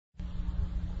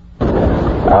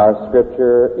Our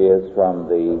scripture is from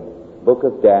the book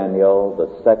of Daniel, the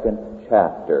 2nd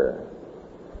chapter.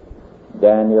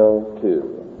 Daniel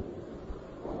 2.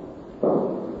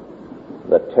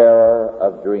 The terror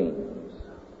of dreams.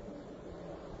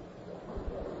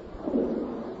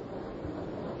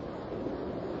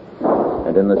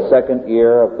 And in the 2nd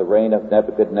year of the reign of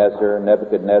Nebuchadnezzar,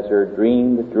 Nebuchadnezzar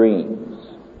dreamed dreams,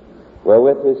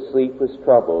 wherewith his sleep was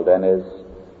troubled, and his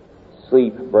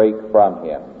sleep brake from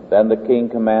him. Then the king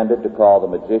commanded to call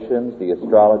the magicians, the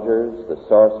astrologers, the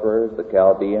sorcerers, the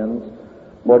Chaldeans,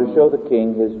 for to show the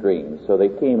king his dreams. So they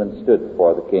came and stood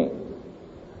before the king.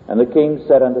 And the king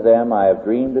said unto them, I have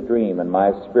dreamed a dream, and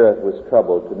my spirit was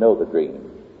troubled to know the dream.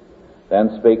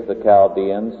 Then spake the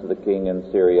Chaldeans to the king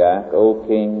in Syriac, O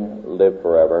king, live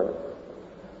forever.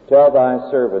 Tell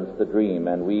thy servants the dream,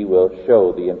 and we will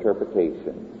show the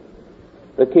interpretation.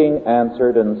 The king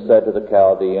answered and said to the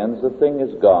Chaldeans, The thing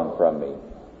is gone from me.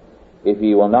 If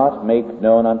ye will not make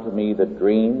known unto me the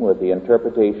dream with the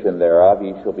interpretation thereof,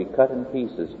 ye shall be cut in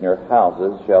pieces, and your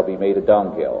houses shall be made a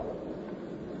dunghill.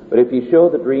 But if ye show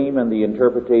the dream and the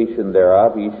interpretation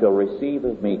thereof, ye shall receive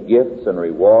of me gifts and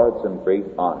rewards and great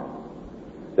honor.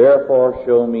 Therefore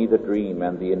show me the dream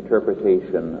and the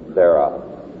interpretation thereof.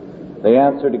 They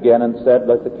answered again and said,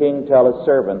 Let the king tell his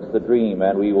servants the dream,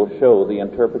 and we will show the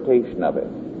interpretation of it.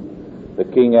 The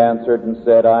king answered and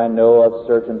said, I know of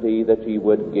certainty that ye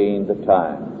would gain the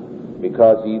time,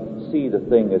 because ye see the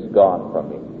thing is gone from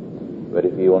me. But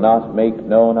if ye will not make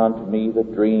known unto me the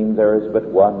dream, there is but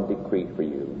one decree for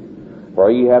you.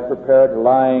 For ye have prepared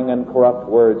lying and corrupt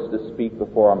words to speak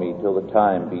before me till the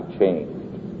time be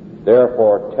changed.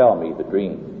 Therefore tell me the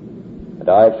dream, and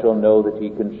I shall know that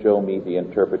ye can show me the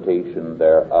interpretation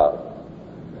thereof.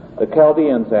 The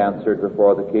Chaldeans answered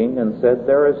before the king and said,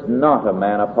 There is not a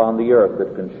man upon the earth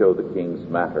that can show the king's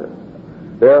matter.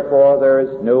 Therefore there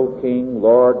is no king,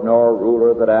 lord, nor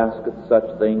ruler that asketh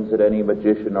such things at any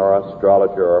magician or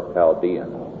astrologer or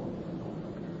Chaldean.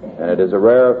 And it is a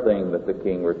rare thing that the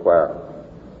king requireth.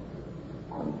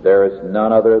 And there is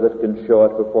none other that can show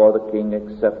it before the king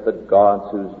except the gods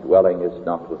whose dwelling is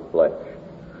not with flesh.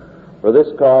 For this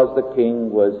cause the king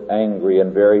was angry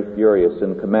and very furious,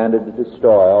 and commanded to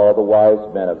destroy all the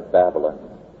wise men of Babylon.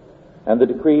 And the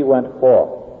decree went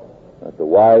forth that the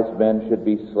wise men should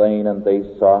be slain, and they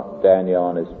sought Daniel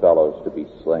and his fellows to be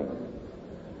slain.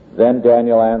 Then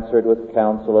Daniel answered with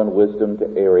counsel and wisdom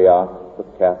to Arioch, the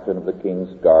captain of the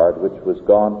king's guard, which was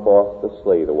gone forth to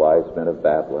slay the wise men of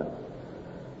Babylon.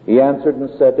 He answered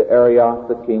and said to Arioch,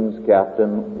 the king's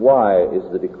captain, Why is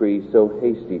the decree so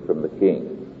hasty from the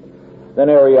king? Then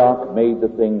Arioch made the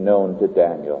thing known to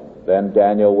Daniel. Then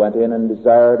Daniel went in and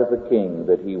desired of the king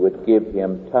that he would give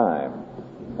him time,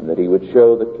 and that he would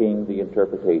show the king the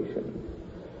interpretation.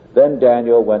 Then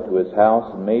Daniel went to his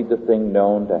house and made the thing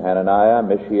known to Hananiah,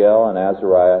 Mishael, and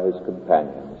Azariah his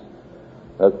companions,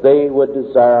 that they would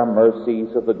desire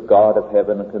mercies of the God of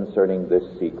heaven concerning this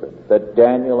secret, that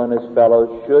Daniel and his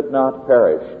fellows should not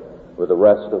perish with the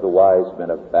rest of the wise men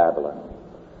of Babylon.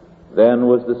 Then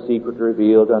was the secret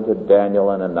revealed unto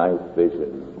Daniel in a night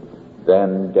vision.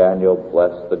 Then Daniel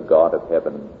blessed the God of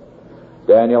heaven.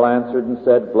 Daniel answered and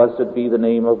said, Blessed be the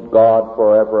name of God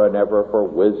forever and ever, for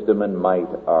wisdom and might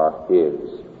are his.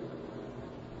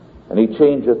 And he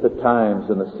changeth the times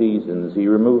and the seasons. He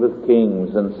removeth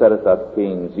kings and setteth up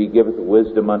kings. He giveth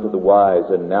wisdom unto the wise,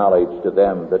 and knowledge to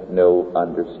them that know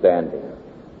understanding.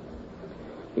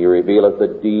 He revealeth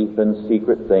the deep and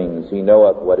secret things. He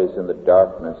knoweth what is in the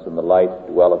darkness, and the light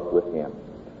dwelleth with him.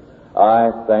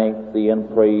 I thank thee and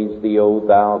praise thee, O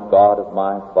thou God of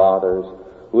my fathers,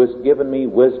 who hast given me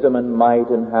wisdom and might,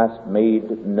 and hast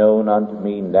made known unto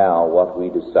me now what we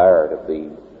desired of thee.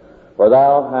 For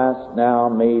thou hast now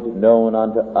made known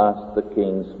unto us the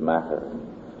king's matter.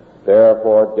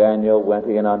 Therefore Daniel went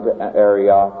in unto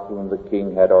Arioch, whom the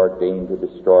king had ordained to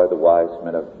destroy the wise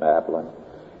men of Babylon.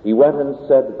 He went and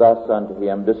said thus unto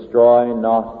him, Destroy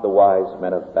not the wise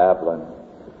men of Babylon.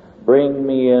 Bring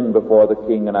me in before the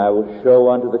king, and I will show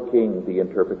unto the king the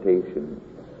interpretation.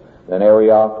 Then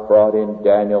Arioch brought in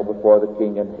Daniel before the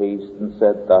king in haste, and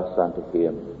said thus unto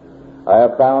him, I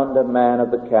have found a man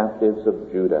of the captives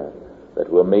of Judah, that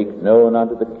will make known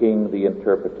unto the king the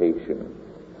interpretation.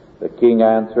 The king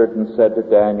answered and said to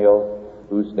Daniel,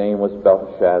 whose name was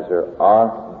Belteshazzar,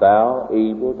 Art thou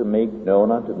able to make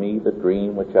known unto me the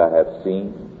dream which I have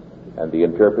seen, and the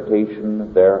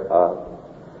interpretation thereof?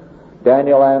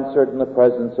 Daniel answered in the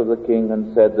presence of the king,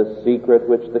 and said, The secret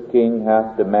which the king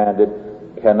hath demanded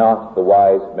cannot the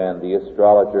wise men, the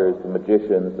astrologers, the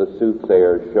magicians, the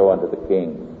soothsayers show unto the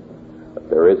king. But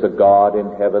there is a God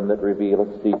in heaven that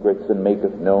revealeth secrets, and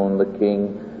maketh known the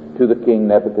king to the king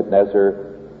Nebuchadnezzar,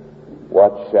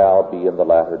 what shall be in the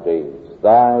latter days?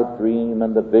 Thy dream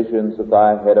and the visions of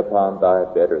thy head upon thy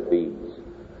bed are these.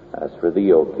 As for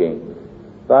thee, O king,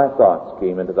 thy thoughts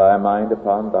came into thy mind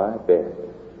upon thy bed,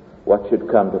 what should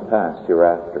come to pass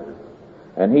hereafter.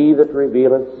 And he that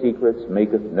revealeth secrets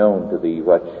maketh known to thee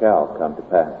what shall come to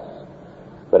pass.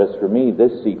 But as for me,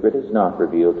 this secret is not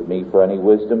revealed to me for any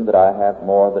wisdom that I have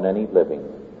more than any living,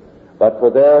 but for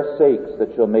their sakes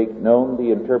that shall make known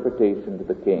the interpretation to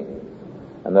the king,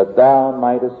 and that thou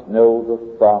mightest know the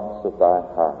thoughts of thy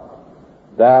heart.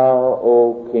 Thou,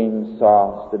 O king,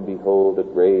 sawest, and behold, a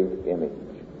great image.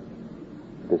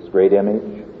 This great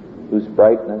image, whose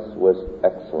brightness was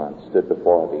excellent, stood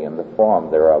before thee, and the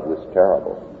form thereof was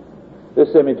terrible.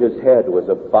 This image's head was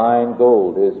of fine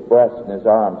gold, his breast and his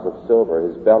arms of silver,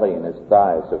 his belly and his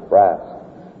thighs of brass,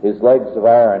 his legs of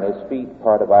iron, his feet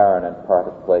part of iron and part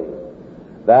of clay.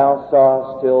 Thou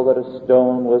sawest till that a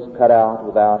stone was cut out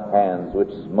without hands,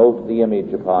 which smote the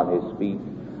image upon his feet,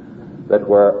 that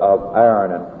were of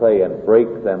iron and clay, and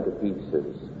brake them to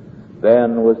pieces.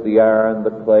 Then was the iron,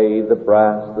 the clay, the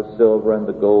brass, the silver, and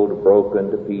the gold broken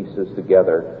to pieces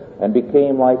together, and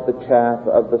became like the chaff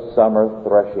of the summer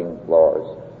threshing floors.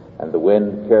 And the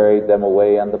wind carried them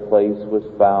away, and no place was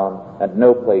found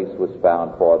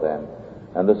for them.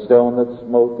 And the stone that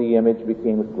smote the image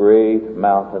became a great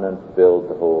mountain and filled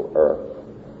the whole earth.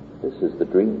 This is the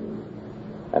dream,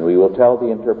 and we will tell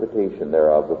the interpretation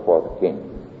thereof before the king.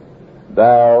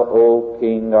 Thou, O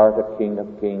king, art a king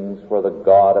of kings, for the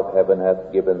God of heaven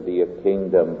hath given thee a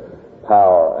kingdom,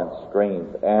 power, and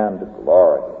strength, and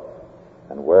glory.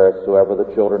 And wheresoever the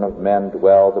children of men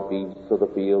dwell, the beasts of the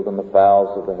field and the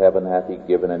fowls of the heaven hath he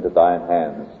given into thine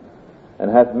hands, and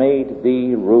hath made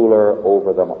thee ruler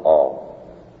over them all.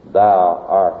 Thou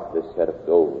art this head of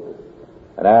gold.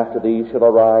 And after thee shall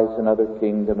arise another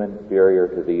kingdom inferior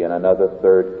to thee, and another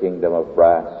third kingdom of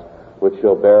brass, which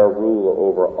shall bear rule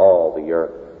over all the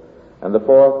earth. And the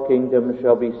fourth kingdom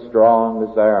shall be strong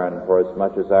as iron, for as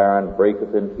much as iron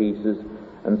breaketh in pieces,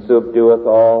 and subdueth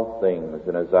all things,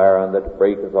 and as iron that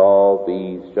breaketh all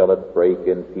these shall it break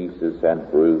in pieces and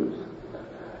bruise.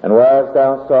 And whereas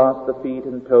thou sawest the feet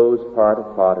and toes part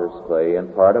of potter's clay,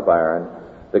 and part of iron,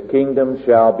 the kingdom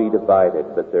shall be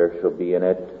divided, but there shall be in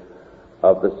it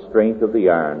of the strength of the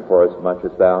iron, for as much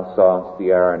as thou sawest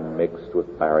the iron mixed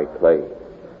with miry clay.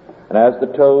 And as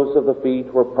the toes of the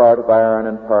feet were part of iron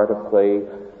and part of clay,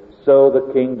 so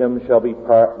the kingdom shall be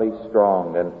partly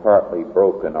strong and partly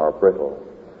broken or brittle.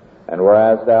 And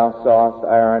whereas thou sawest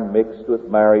iron mixed with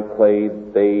miry clay,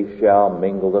 they shall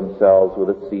mingle themselves with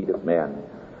the seed of men.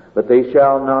 But they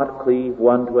shall not cleave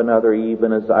one to another,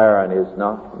 even as iron is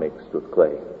not mixed with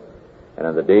clay. And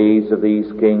in the days of these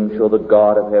kings shall the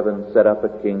God of heaven set up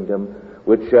a kingdom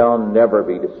which shall never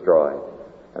be destroyed.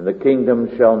 And the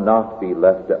kingdom shall not be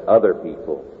left to other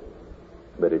people,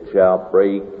 but it shall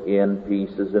break in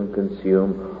pieces and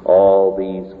consume all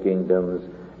these kingdoms,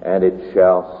 and it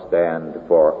shall stand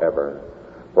forever.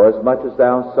 For as much as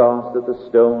thou sawest that the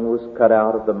stone was cut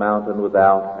out of the mountain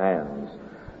without hands,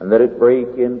 and that it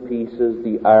brake in pieces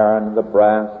the iron, the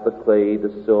brass, the clay,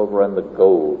 the silver, and the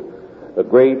gold, the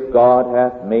great God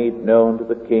hath made known to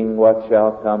the king what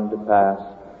shall come to pass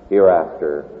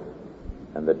hereafter.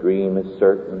 And the dream is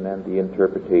certain, and the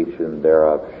interpretation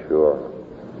thereof sure.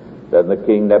 Then the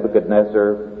king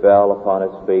Nebuchadnezzar fell upon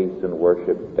his face and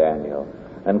worshipped Daniel,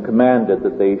 and commanded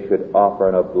that they should offer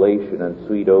an oblation and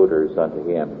sweet odors unto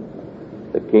him.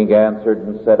 The king answered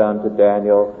and said unto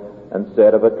Daniel, and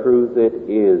said, Of a truth it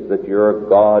is that your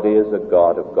God is a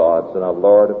God of gods, and a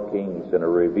Lord of kings, and a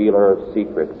revealer of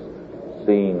secrets,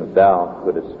 seeing thou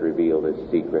couldst reveal this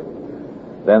secret.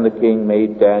 Then the king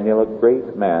made Daniel a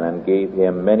great man, and gave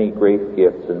him many great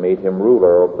gifts, and made him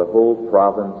ruler over the whole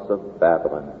province of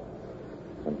Babylon,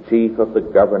 and chief of the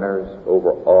governors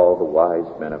over all the wise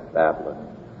men of Babylon.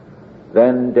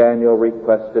 Then Daniel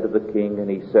requested of the king, and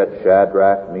he set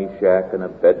Shadrach, Meshach, and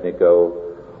Abednego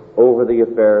over the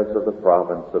affairs of the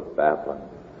province of Babylon.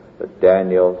 But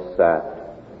Daniel sat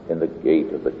in the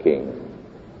gate of the king.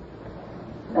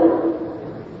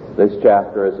 This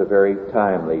chapter is a very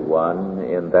timely one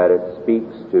in that it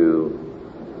speaks to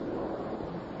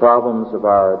problems of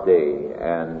our day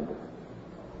and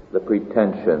the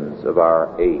pretensions of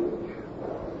our age.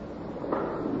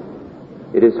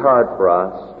 It is hard for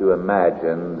us to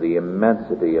imagine the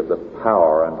immensity of the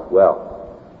power and wealth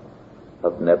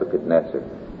of Nebuchadnezzar.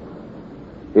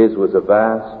 His was a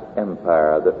vast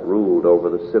empire that ruled over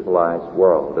the civilized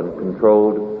world and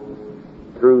controlled,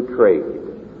 through trade,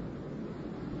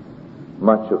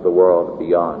 much of the world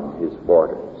beyond his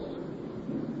borders.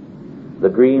 The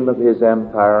dream of his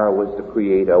empire was to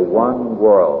create a one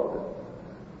world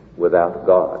without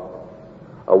God,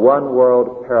 a one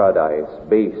world paradise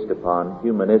based upon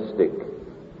humanistic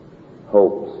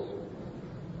hopes.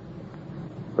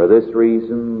 For this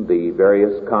reason, the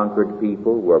various conquered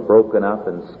people were broken up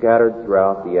and scattered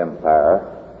throughout the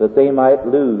empire, that they might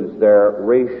lose their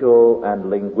racial and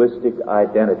linguistic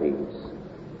identities,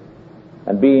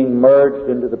 and being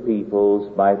merged into the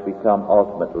peoples might become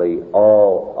ultimately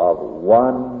all of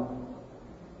one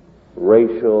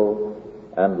racial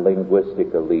and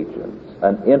linguistic allegiance,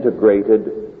 an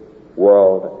integrated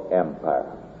world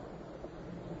empire.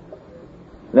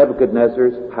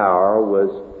 Nebuchadnezzar's power was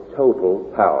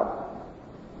total power.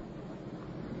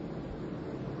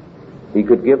 He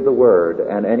could give the word,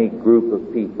 and any group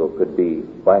of people could be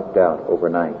wiped out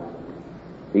overnight.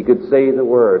 He could say the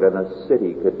word, and a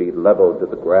city could be leveled to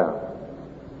the ground.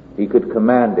 He could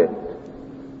command it,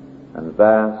 and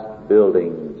vast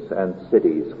buildings and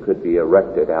cities could be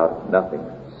erected out of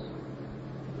nothingness.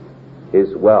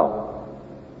 His wealth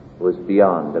was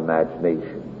beyond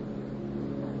imagination.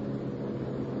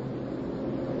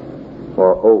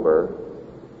 Moreover,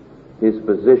 his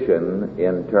position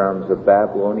in terms of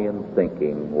Babylonian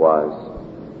thinking was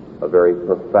a very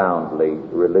profoundly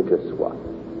religious one.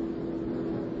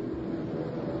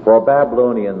 For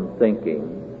Babylonian thinking,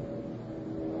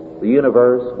 the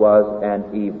universe was an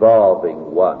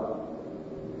evolving one.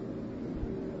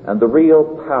 And the real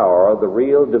power, the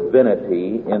real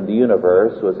divinity in the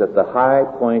universe was at the high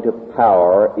point of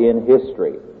power in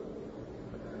history.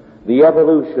 The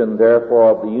evolution, therefore,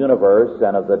 of the universe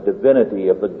and of the divinity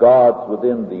of the gods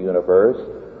within the universe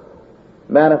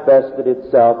manifested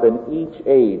itself in each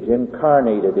age,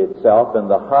 incarnated itself in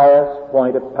the highest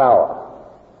point of power,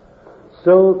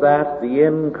 so that the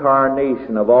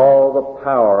incarnation of all the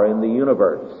power in the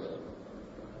universe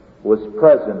was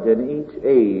present in each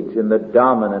age in the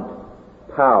dominant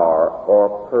power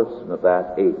or person of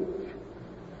that age.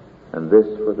 And this,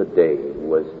 for the day,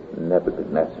 was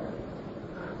Nebuchadnezzar,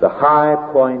 the high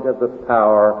point of the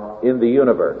power in the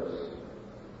universe.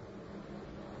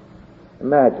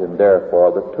 Imagine,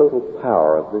 therefore, the total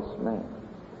power of this man.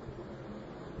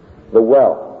 The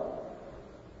wealth.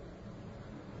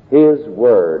 His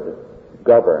word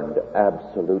governed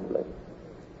absolutely.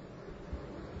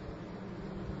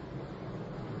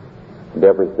 And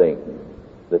everything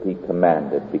that he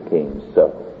commanded became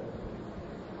so.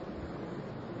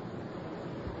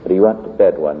 But he went to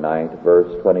bed one night,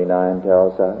 verse 29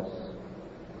 tells us,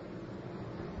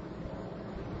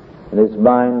 and his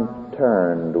mind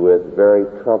turned with very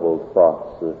troubled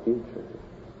thoughts of the future.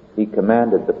 He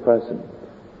commanded the present,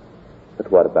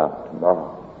 but what about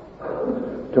tomorrow?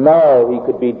 Tomorrow he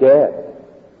could be dead.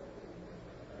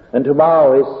 And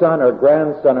tomorrow his son or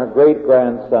grandson or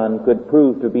great-grandson could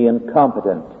prove to be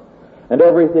incompetent, and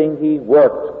everything he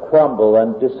worked crumble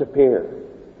and disappear.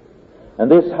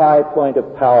 And this high point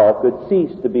of power could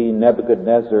cease to be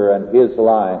Nebuchadnezzar and his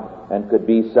line and could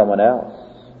be someone else.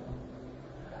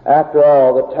 After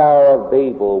all, the Tower of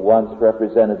Babel once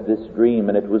represented this dream,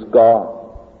 and it was gone.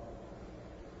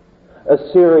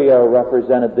 Assyria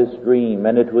represented this dream,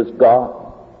 and it was gone.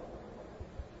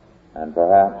 And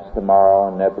perhaps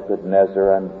tomorrow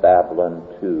Nebuchadnezzar and Babylon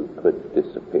too could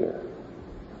disappear.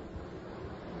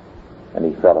 And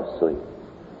he fell asleep.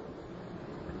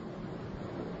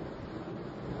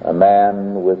 A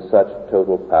man with such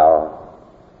total power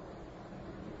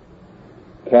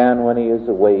can, when he is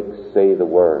awake, say the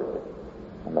word,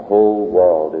 and the whole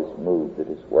world is moved at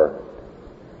his word.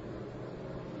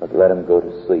 But let him go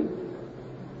to sleep,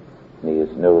 and he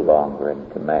is no longer in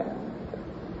command.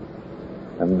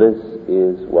 And this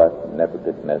is what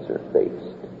Nebuchadnezzar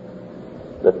faced,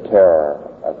 the terror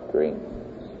of dreams.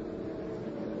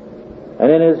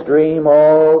 And in his dream,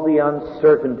 all the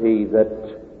uncertainty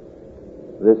that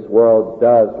this world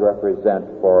does represent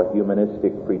for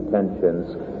humanistic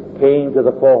pretensions came to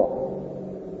the fore.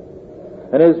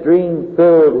 And his dream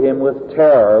filled him with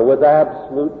terror, with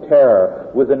absolute terror,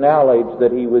 with the knowledge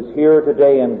that he was here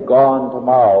today and gone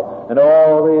tomorrow, and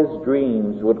all his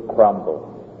dreams would crumble.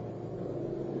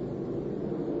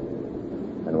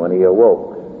 And when he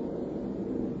awoke,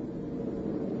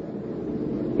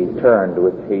 he turned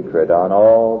with hatred on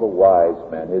all the wise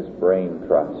men, his brain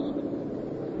trust,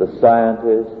 the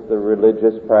scientists, the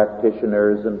religious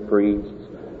practitioners and priests,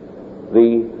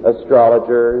 the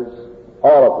astrologers,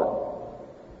 all of them.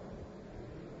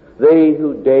 They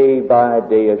who day by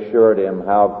day assured him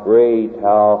how great,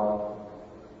 how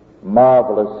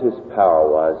marvelous his power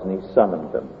was, and he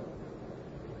summoned them.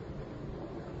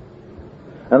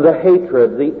 and the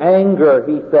hatred, the anger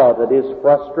he felt at his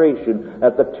frustration,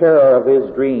 at the terror of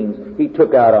his dreams, he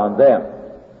took out on them.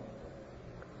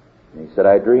 And he said,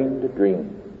 I dreamed a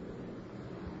dream.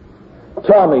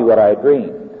 Tell me what I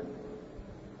dreamed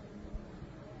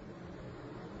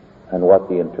and what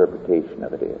the interpretation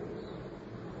of it is.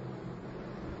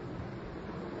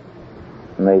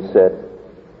 And they said,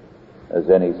 as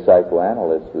any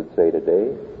psychoanalyst would say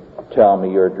today, tell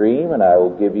me your dream and I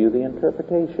will give you the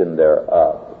interpretation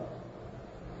thereof.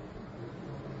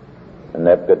 And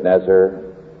Nebuchadnezzar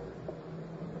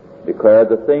declared,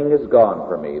 the thing is gone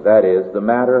from me. That is, the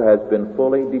matter has been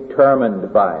fully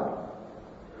determined by me.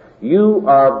 You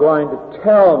are going to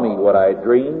tell me what I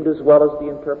dreamed as well as the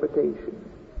interpretation.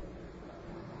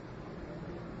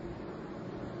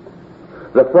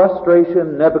 The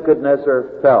frustration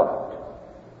Nebuchadnezzar felt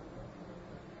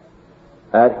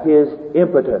at his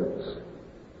impotence,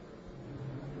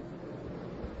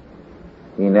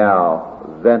 he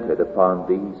now vented upon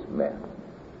these men.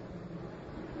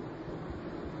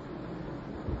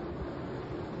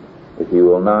 If you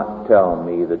will not tell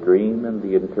me the dream and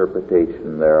the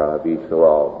interpretation thereof, you shall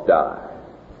all die.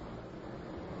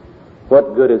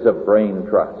 What good is a brain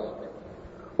trust?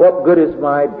 What good is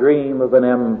my dream of an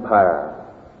empire,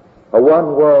 a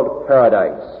one-world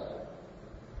paradise?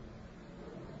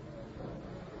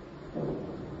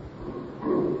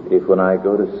 If when I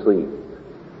go to sleep,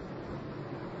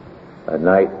 a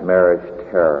nightmarish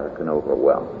terror can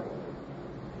overwhelm me.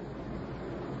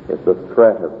 If the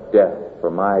threat of death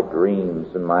for my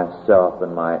dreams and myself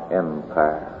and my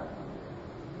empire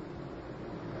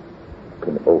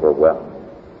can overwhelm me.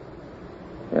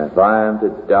 And if I am to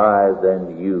die,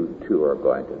 then you too are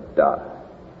going to die.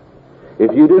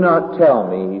 If you do not tell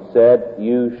me, he said,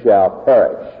 you shall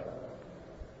perish.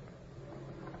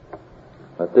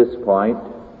 At this point,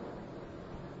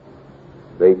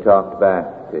 they talked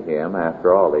back to him.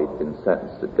 After all, they'd been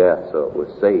sentenced to death, so it was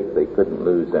safe. They couldn't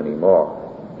lose any more.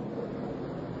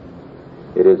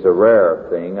 It is a rare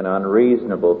thing, an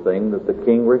unreasonable thing that the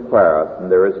king requireth,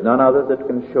 and there is none other that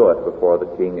can show it before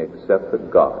the king except the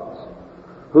gods,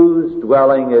 whose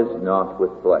dwelling is not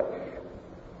with flesh.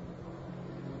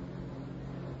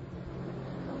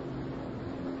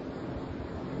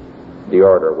 The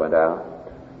order went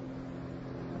out,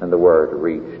 and the word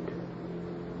reached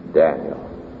Daniel.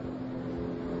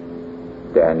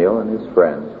 Daniel and his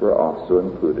friends were also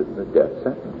included in the death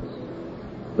sentence.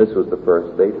 This was the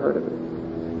first they'd heard of it.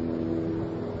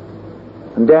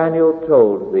 And Daniel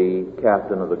told the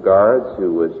captain of the guards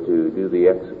who was to do the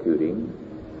executing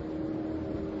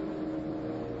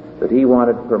that he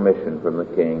wanted permission from the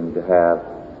king to have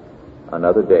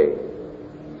another day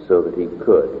so that he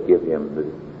could give him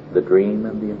the dream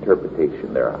and the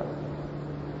interpretation thereof.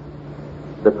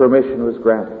 The permission was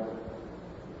granted.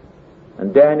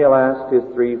 And Daniel asked his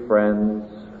three friends,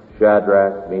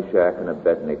 Shadrach, Meshach, and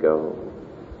Abednego,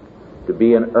 to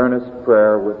be in earnest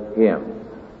prayer with him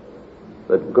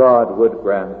that God would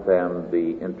grant them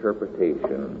the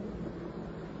interpretation,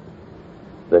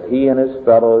 that he and his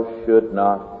fellows should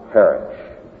not perish.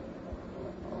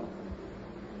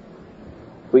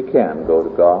 We can go to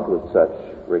God with such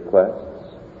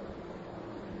requests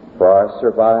for our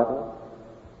survival,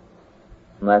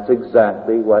 and that's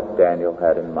exactly what Daniel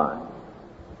had in mind.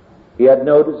 He had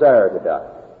no desire to die.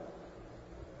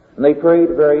 And they prayed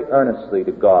very earnestly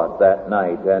to God that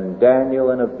night, and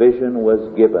Daniel in a vision was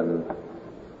given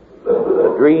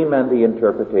the dream and the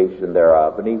interpretation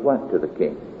thereof, and he went to the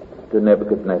king, to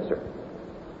Nebuchadnezzar.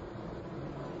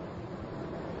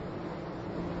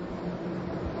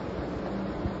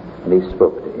 And he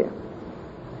spoke to him.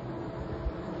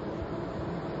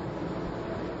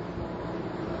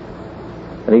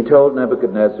 And he told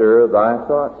Nebuchadnezzar, thy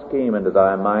thoughts came into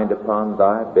thy mind upon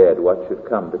thy bed, what should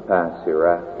come to pass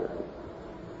hereafter.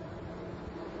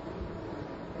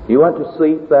 You went to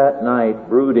sleep that night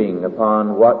brooding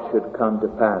upon what should come to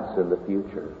pass in the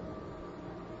future.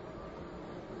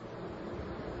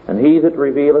 And he that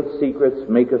revealeth secrets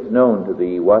maketh known to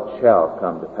thee what shall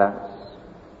come to pass.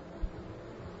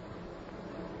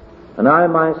 And I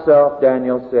myself,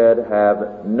 Daniel said,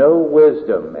 have no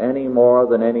wisdom any more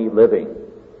than any living.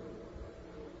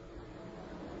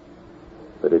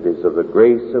 But it is of the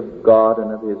grace of God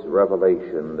and of his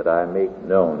revelation that I make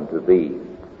known to thee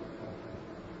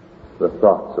the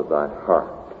thoughts of thy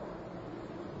heart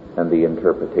and the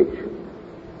interpretation.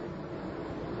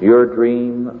 Your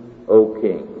dream, O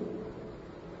king,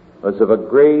 was of a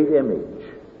great image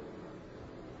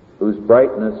whose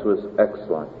brightness was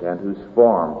excellent and whose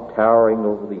form towering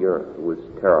over the earth was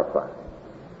terrifying.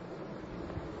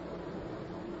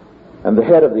 And the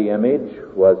head of the image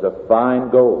was of fine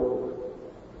gold,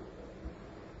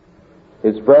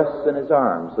 his breasts and his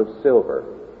arms of silver,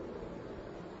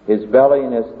 his belly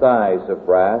and his thighs of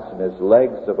brass, and his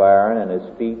legs of iron, and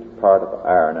his feet part of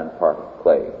iron and part of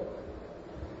clay.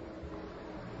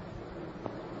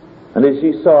 And as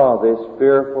you saw this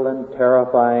fearful and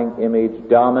terrifying image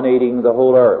dominating the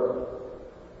whole earth,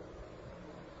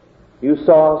 you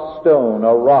saw a stone,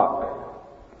 a rock,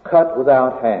 cut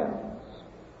without hands,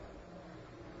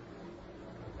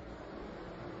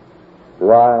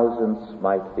 rise and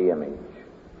smite the image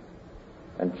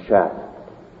and shatter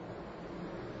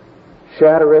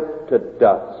it to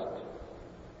dust,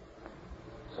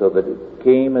 so that it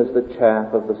came as the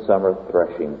chaff of the summer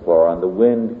threshing floor, and the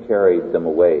wind carried them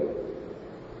away,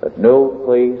 that no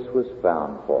place was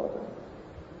found for them.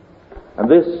 And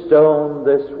this stone,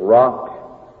 this rock,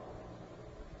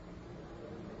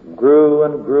 grew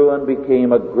and grew and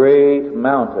became a great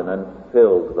mountain and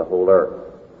filled the whole earth.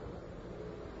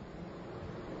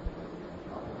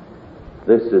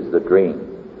 This is the dream,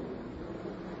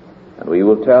 and we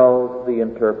will tell the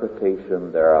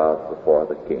interpretation thereof before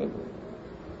the king.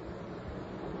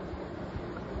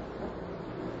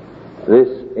 This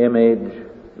image,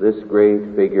 this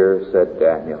great figure, said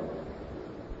Daniel,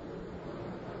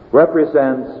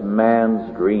 represents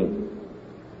man's dream.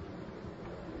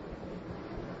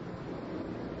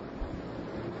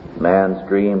 Man's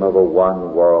dream of a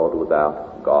one world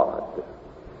without God.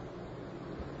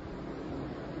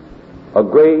 A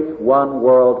great one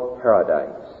world paradise.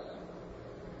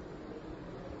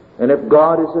 And if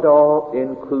God is at all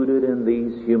included in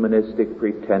these humanistic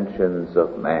pretensions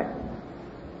of man,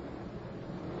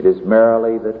 it is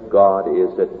merely that God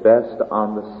is at best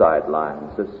on the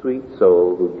sidelines, a sweet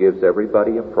soul who gives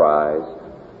everybody a prize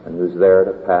and who's there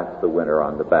to pat the winner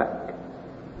on the back.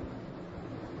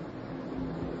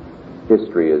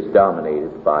 History is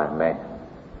dominated by man.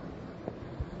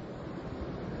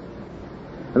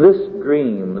 And this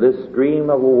dream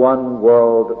of a one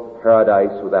world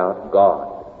paradise without God,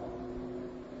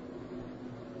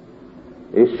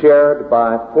 is shared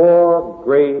by four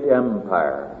great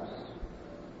empires.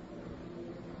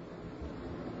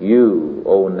 You,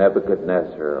 O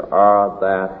Nebuchadnezzar, are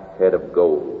that head of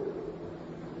gold.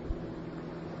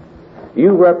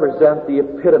 You represent the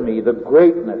epitome, the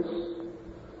greatness,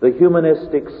 the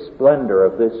humanistic splendor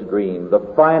of this dream,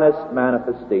 the finest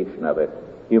manifestation of it,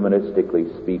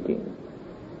 humanistically speaking.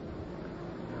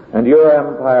 And your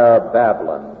empire,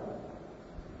 Babylon,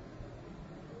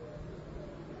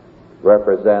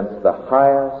 represents the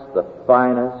highest, the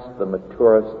finest, the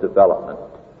maturest development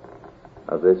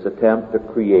of this attempt to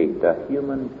create a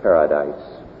human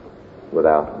paradise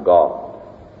without God.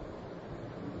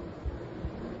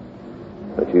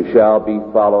 But you shall be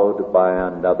followed by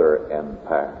another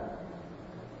empire,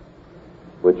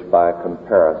 which by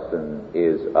comparison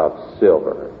is of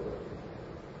silver.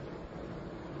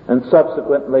 And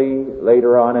subsequently,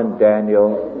 later on in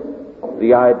Daniel,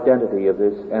 the identity of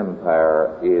this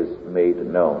empire is made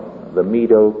known, the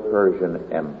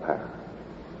Medo-Persian Empire.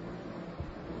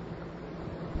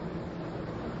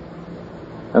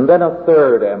 And then a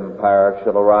third empire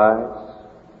shall arise,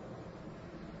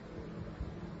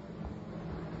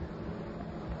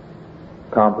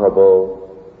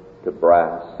 comparable to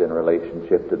brass in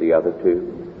relationship to the other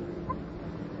two.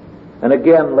 And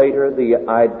again later the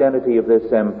identity of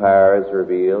this empire is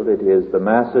revealed. It is the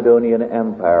Macedonian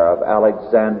Empire of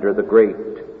Alexander the Great,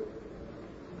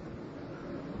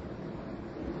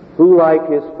 who, like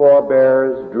his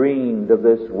forebears, dreamed of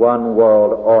this one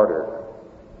world order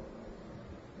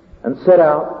and set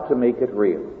out to make it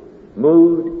real,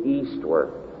 moved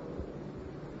eastward,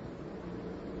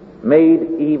 made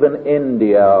even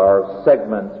India, or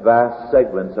segments, vast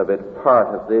segments of it, part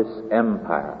of this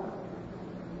empire,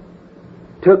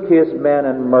 took his men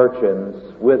and merchants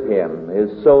with him,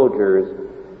 his soldiers,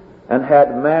 and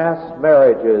had mass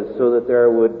marriages so that there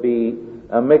would be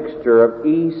a mixture of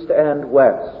east and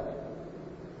west,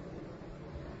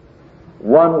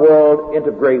 one world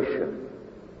integration,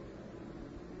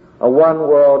 a one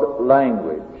world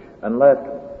language, and let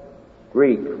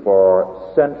Greek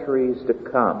for centuries to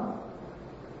come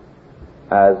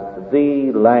as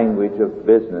the language of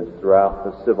business throughout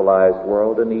the civilized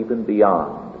world and even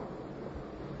beyond.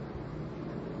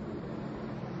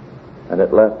 And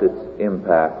it left its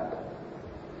impact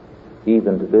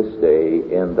even to this day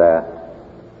in that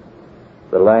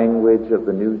the language of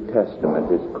the New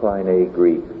Testament is Koine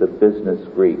Greek, the business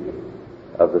Greek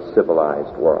of the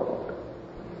civilized world.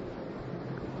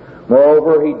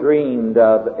 Moreover, he dreamed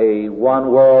of a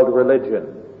one-world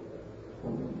religion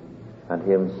and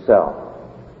himself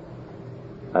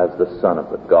as the son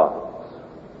of the gods.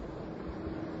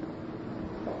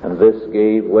 And this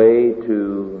gave way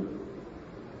to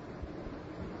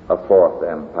a fourth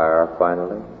empire,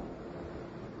 finally,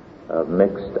 of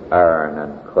mixed iron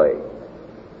and clay.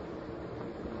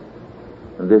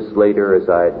 And this later is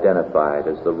identified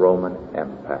as the Roman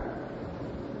Empire,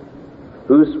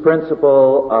 whose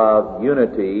principle of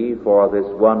unity for this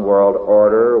one world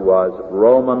order was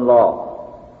Roman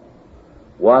law,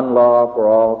 one law for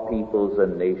all peoples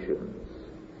and nations,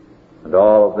 and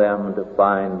all of them to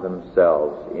find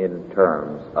themselves in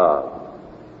terms of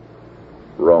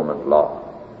Roman law.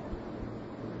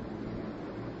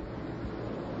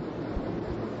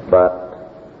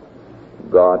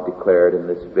 But God declared in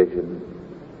this vision,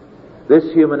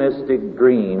 this humanistic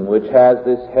dream, which has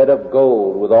this head of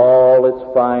gold with all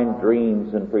its fine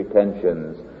dreams and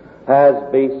pretensions, has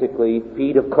basically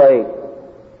feet of clay.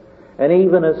 And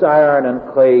even as iron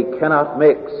and clay cannot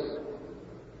mix,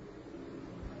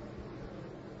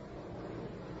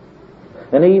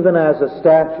 and even as a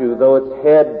statue, though its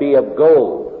head be of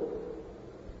gold,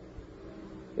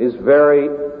 is very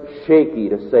shaky,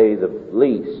 to say the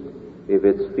least, if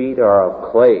its feet are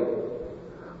of clay,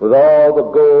 with all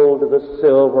the gold, the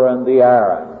silver, and the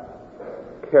iron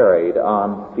carried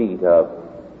on feet of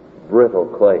brittle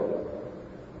clay.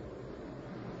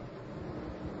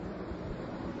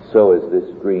 So is this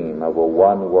dream of a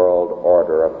one-world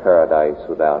order, a paradise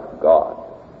without God.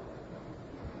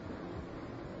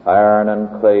 Iron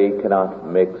and clay cannot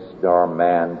mix, nor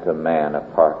man to man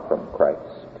apart from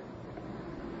Christ.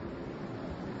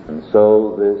 And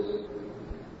so this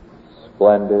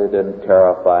splendid and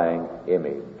terrifying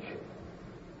image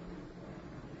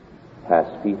has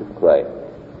feet of clay.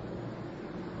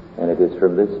 And it is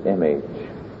from this image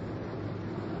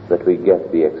that we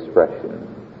get the expression,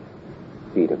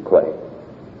 feet of clay.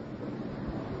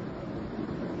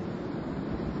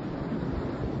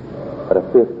 But a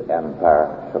fifth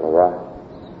empire shall arise.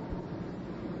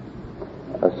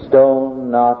 A stone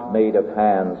not made of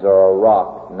hands, or a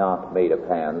rock not made of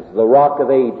hands. The rock of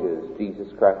ages,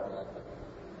 Jesus Christ.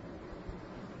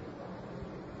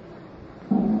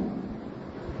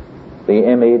 The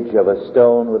image of a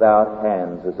stone without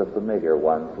hands is a familiar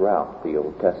one throughout the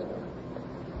Old Testament.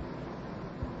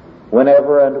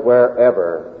 Whenever and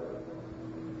wherever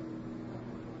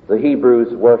the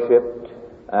Hebrews worshipped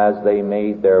as they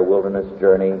made their wilderness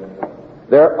journey,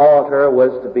 their altar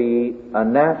was to be a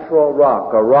natural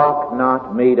rock, a rock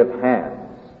not made of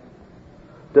hands,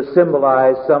 to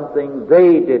symbolize something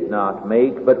they did not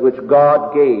make, but which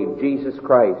God gave, Jesus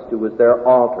Christ, who was their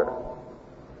altar.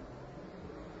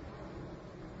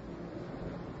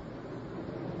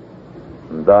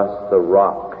 And thus the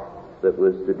rock that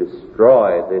was to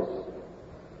destroy this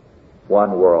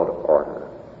one world order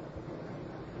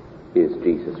is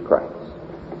Jesus Christ,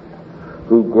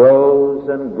 who grows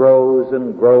and grows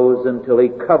and grows until he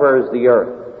covers the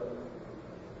earth.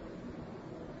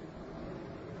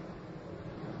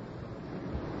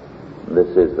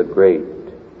 This is the great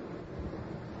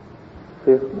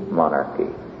fifth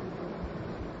monarchy.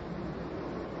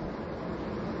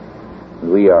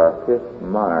 We are fifth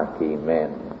monarchy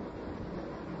men,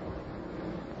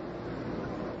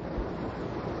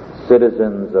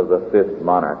 citizens of the fifth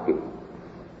monarchy,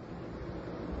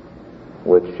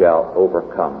 which shall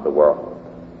overcome the world.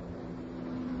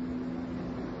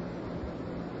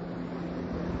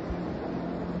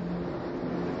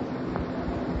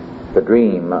 The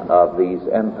dream of these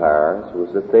empires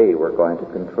was that they were going to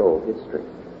control history.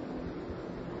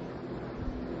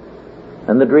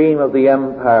 And the dream of the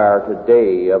empire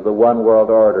today, of the one world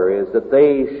order, is that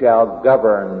they shall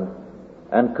govern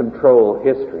and control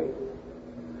history.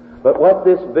 But what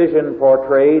this vision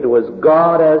portrayed was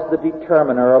God as the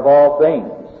determiner of all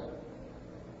things.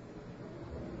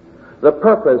 The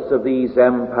purpose of these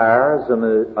empires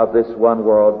and of this one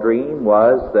world dream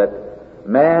was that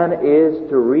man is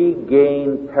to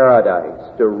regain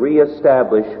paradise, to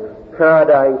reestablish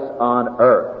paradise on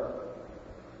earth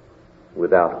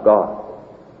without God.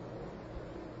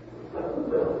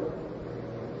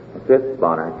 The fifth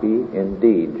monarchy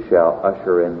indeed shall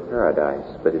usher in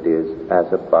paradise, but it is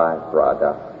as a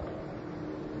byproduct.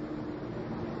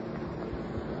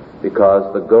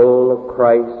 Because the goal of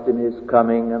Christ in his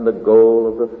coming and the goal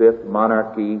of the fifth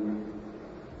monarchy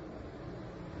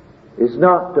is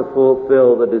not to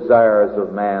fulfill the desires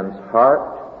of man's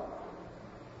heart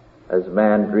as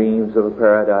man dreams of a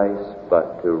paradise,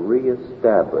 but to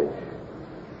reestablish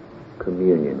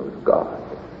communion with God.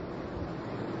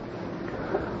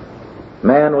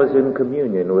 Man was in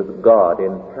communion with God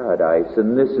in paradise,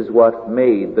 and this is what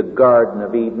made the Garden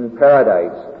of Eden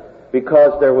paradise,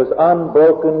 because there was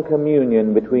unbroken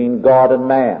communion between God and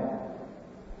man.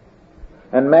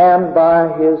 And man,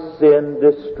 by his sin,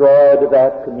 destroyed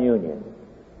that communion.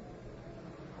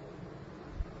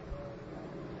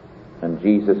 And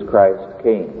Jesus Christ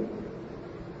came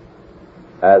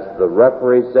as the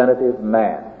representative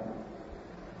man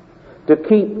to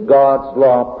keep God's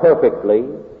law perfectly,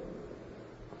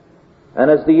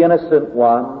 and as the innocent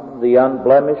one, the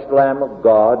unblemished Lamb of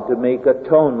God, to make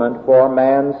atonement for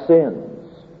man's sins.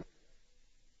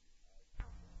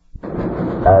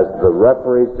 As the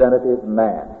representative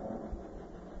man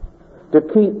to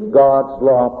keep God's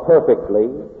law perfectly,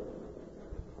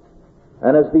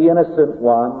 and as the innocent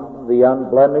one, the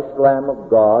unblemished Lamb of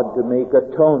God, to make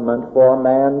atonement for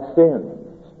man's sins.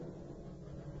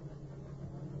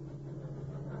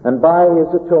 And by his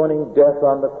atoning death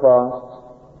on the cross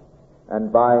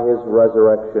and by his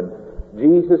resurrection,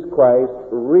 Jesus Christ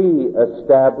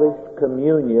re-established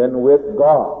communion with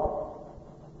God.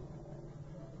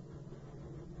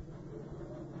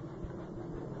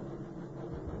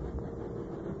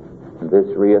 This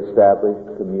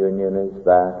re-established communion is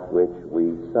that which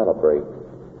we celebrate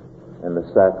in the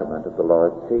sacrament of the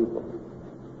Lord's table.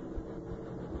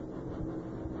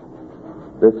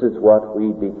 This is what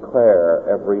we declare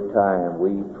every time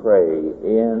we pray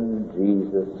in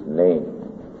Jesus' name.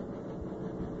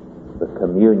 The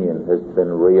communion has been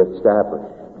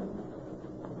re-established.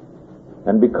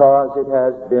 And because it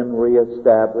has been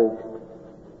re-established,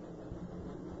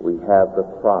 we have the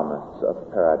promise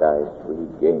of paradise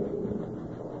regained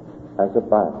as a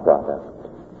byproduct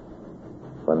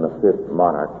when the fifth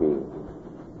monarchy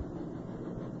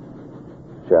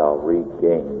shall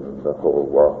regain the whole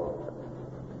world.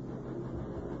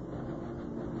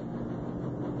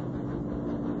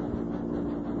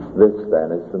 This,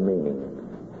 then, is the meaning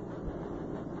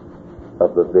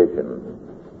of the vision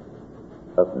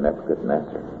of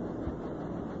Nebuchadnezzar.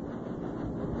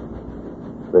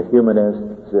 The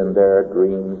humanists, in their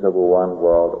dreams of a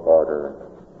one-world order,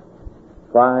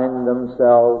 find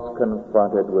themselves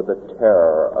confronted with the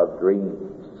terror of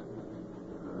dreams,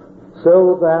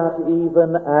 so that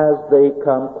even as they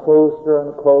come closer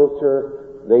and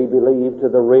closer, they believe, to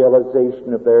the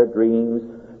realization of their dreams,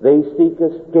 they seek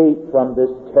escape from this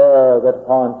terror that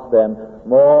haunts them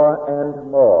more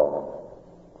and more.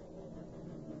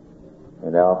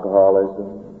 In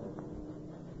alcoholism,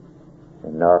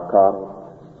 in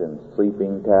narcotics, in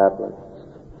sleeping tablets,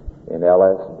 in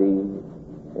LSD,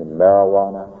 in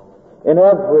marijuana, in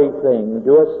everything,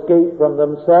 to escape from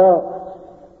themselves,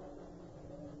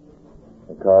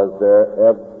 because their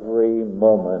every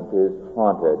moment is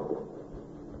haunted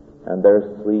and their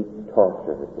sleep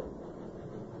tortured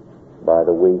by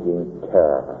the waiting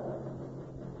terror,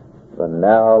 the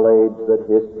knowledge that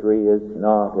history is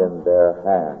not in their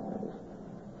hands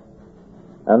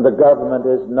and the government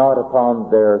is not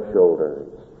upon their shoulders,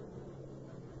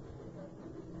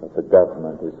 but the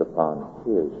government is upon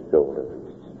his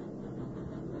shoulders,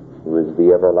 who is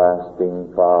the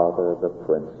everlasting Father, the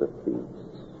Prince of Peace.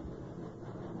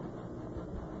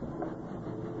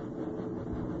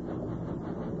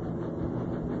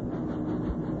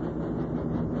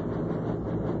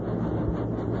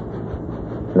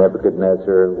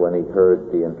 Nebuchadnezzar, when he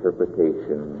heard the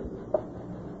interpretation,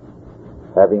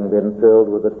 having been filled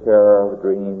with the terror of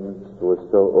dreams, was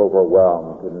so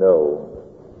overwhelmed to know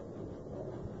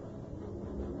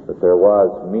that there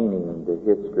was meaning to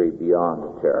history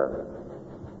beyond terror,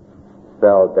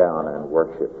 fell down and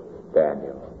worshipped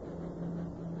Daniel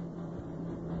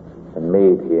and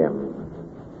made him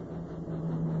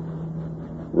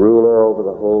ruler over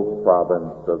the whole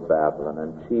province of Babylon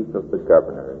and chief of the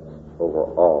governors over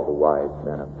all the wise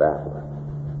men of Babylon.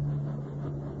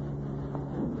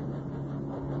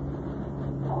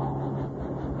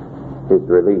 His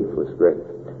relief was great,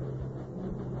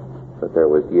 but there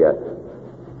was yet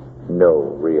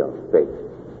no real faith.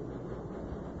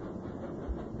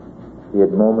 He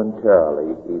had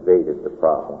momentarily evaded the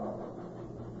problem.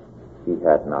 He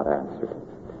had not answered it.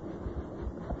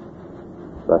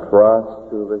 But for us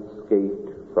who have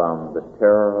escaped from the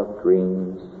terror of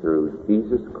dreams through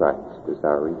Jesus Christ as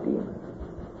our Redeemer,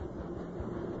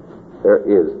 there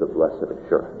is the blessed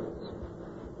assurance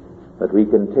that we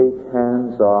can take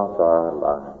hands off our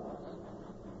lives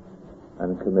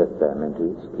and commit them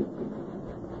into His keeping.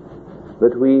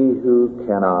 That we who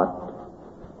cannot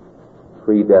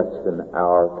predestine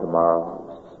our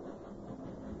tomorrows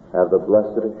have the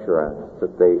blessed assurance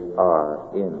that they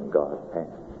are in God's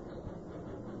hands,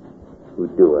 who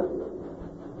doeth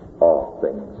all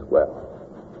things well.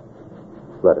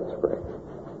 Let us pray.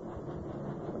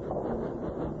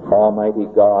 Almighty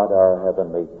God, our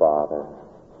Heavenly Father,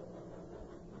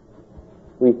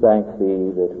 we thank Thee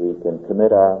that we can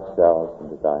commit ourselves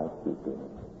into Thy keeping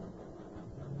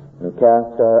and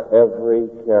cast our every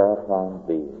care upon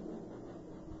Thee,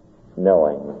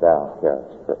 knowing thou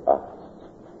carest for us.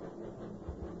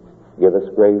 Give us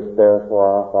grace, therefore,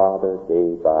 our Father,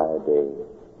 day by day,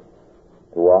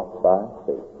 to walk by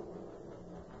faith,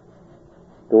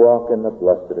 to walk in the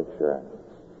blessed assurance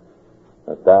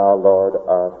that thou, Lord,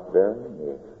 art very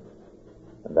near,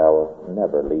 and thou wilt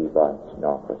never leave us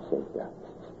nor forsake us.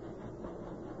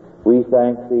 We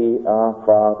thank thee, our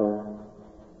Father,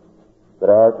 that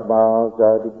our tomorrows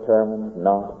are determined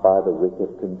not by the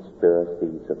wicked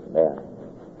conspiracies of men,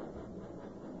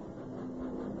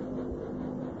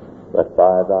 but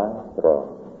by thy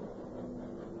throne,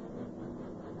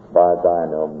 by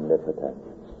thine omnipotence,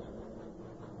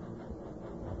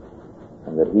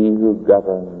 and that he who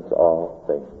governs all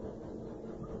things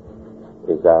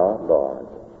is our Lord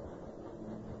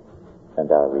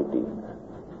and our Redeemer.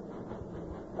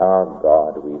 Our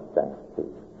God, we thank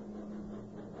thee.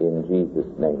 In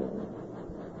Jesus' name,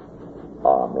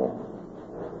 amen.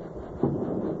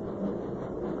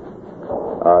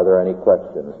 Are there any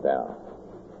questions now?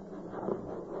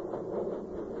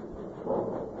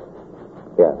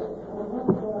 Yes.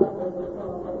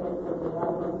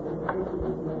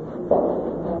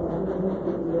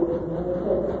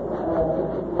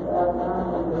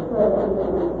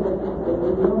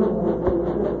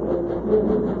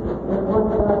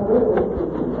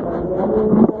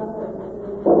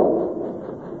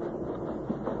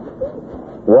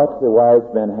 What the wise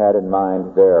men had in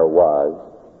mind there was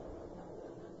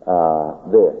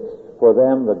this. For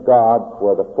them, the gods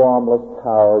were the formless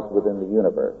powers within the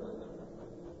universe,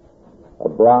 a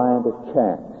blind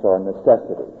chance or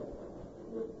necessity,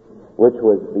 which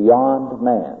was beyond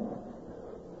man,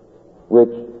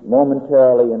 which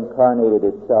momentarily incarnated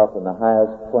itself in the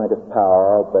highest point of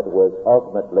power, but was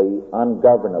ultimately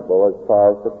ungovernable as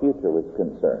far as the future was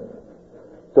concerned.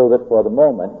 So that for the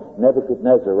moment,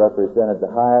 Nebuchadnezzar represented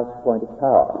the highest point of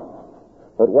power.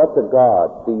 But what the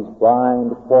gods, these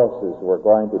blind forces, were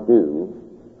going to do,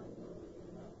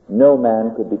 no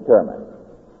man could determine.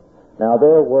 Now,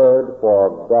 their word for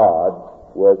God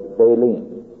was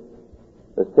Baalim,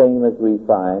 the same as we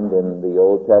find in the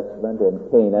Old Testament in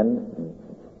Canaan,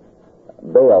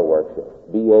 Baal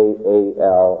worship,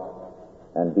 B-A-A-L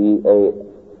and B-A-A-L-I-M.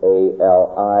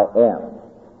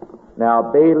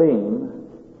 Now, Baalim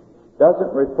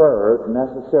doesn't refer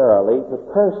necessarily to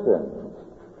persons.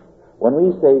 When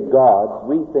we say gods,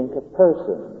 we think of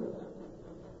persons.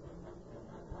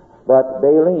 But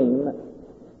Baalim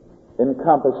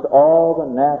encompassed all the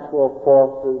natural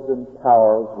forces and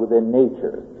powers within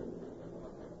nature.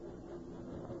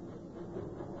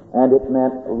 And it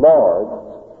meant lords,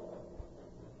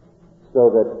 so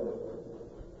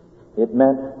that it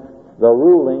meant the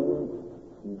ruling,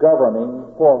 governing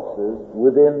forces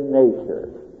within nature.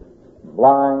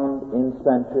 Blind,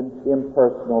 insentient,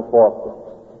 impersonal forces.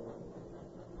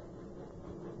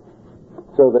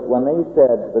 So that when they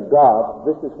said the gods,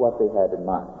 this is what they had in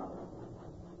mind.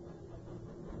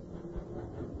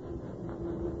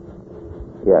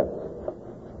 Yes.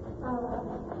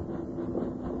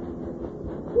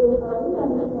 We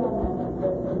understand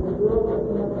that the rules of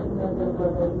the Nebuchadnezzar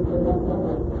were that he would have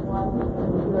one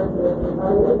ensure that the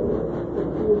others could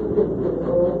choose to be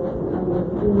gold and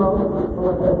the most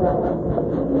or whatever.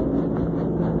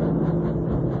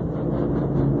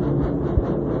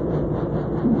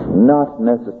 Not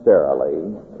necessarily.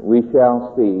 We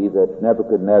shall see that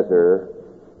Nebuchadnezzar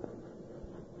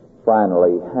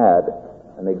finally had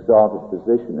an exalted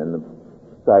position in the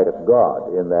sight of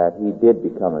God, in that he did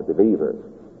become a believer.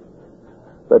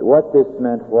 But what this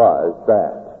meant was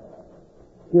that,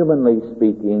 humanly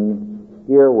speaking,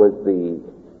 here was the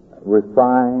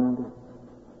refined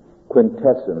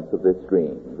quintessence of this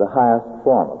dream, the highest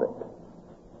form of it.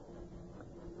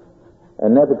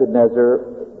 And Nebuchadnezzar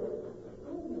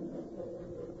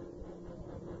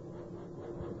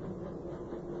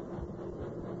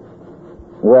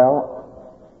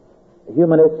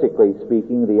humanistically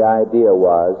speaking, the idea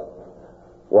was,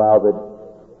 while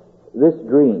this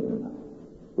dream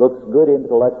looks good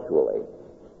intellectually,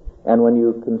 and when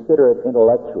you consider it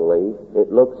intellectually,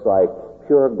 it looks like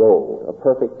pure gold, a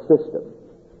perfect system.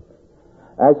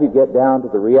 As you get down to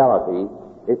the reality,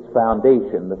 its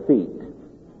foundation, the feet,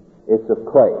 it's of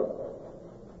clay.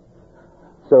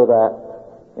 So that,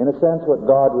 in a sense, what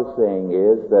God was saying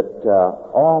is that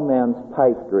all men's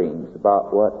pipe dreams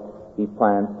about what he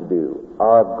plans to do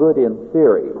are good in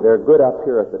theory. They're good up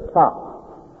here at the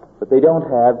top, but they don't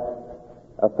have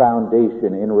a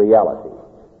foundation in reality.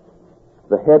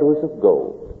 The head was of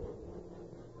gold.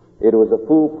 It was a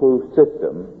foolproof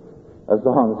system as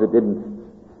long as it didn't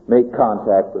make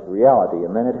contact with reality,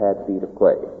 and then it had feet of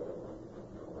clay.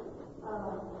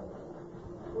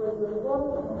 Was the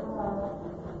woman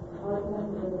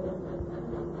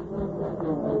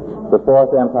The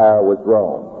fourth empire was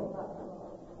Rome.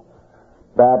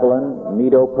 Babylon,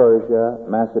 Medo-Persia,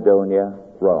 Macedonia,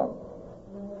 Rome.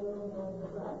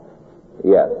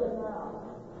 Yes.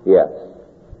 Yes.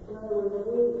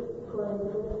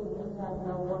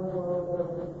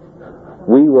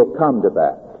 We will come to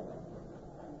that.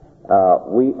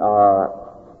 We are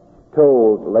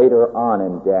told later on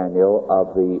in Daniel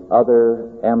of the other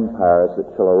empires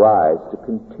that shall arise to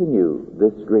continue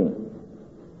this dream.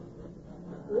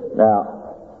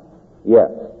 Now,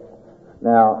 yes.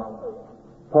 Now,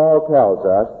 Paul tells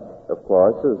us, of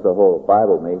course, as the whole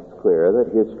Bible makes clear,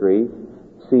 that history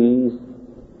sees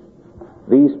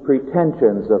these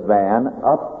pretensions of man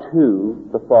up to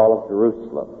the fall of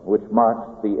Jerusalem, which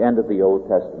marks the end of the Old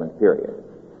Testament period.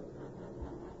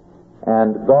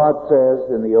 And God says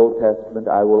in the Old Testament,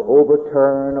 I will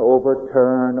overturn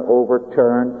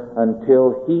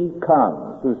until He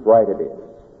comes, whose right it is.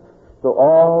 So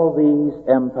all these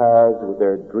empires with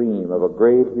their dream of a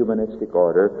great humanistic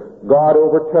order, God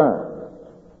overturns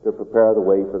to prepare the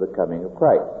way for the coming of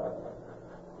Christ.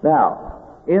 Now,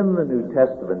 in the New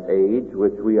Testament age,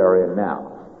 which we are in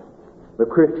now, the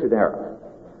Christian era,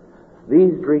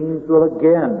 these dreams will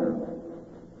again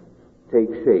take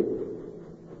shape.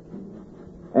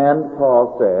 And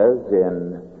Paul says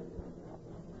in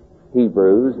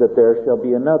Hebrews that there shall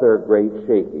be another great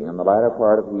shaking in the latter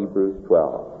part of Hebrews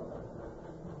 12.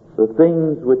 The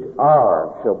things which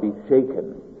are shall be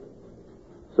shaken,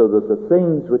 so that the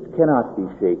things which cannot be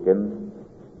shaken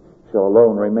shall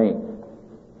alone remain.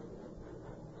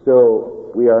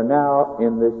 So we are now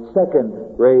in this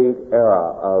second great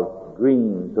era of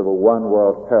dreams of a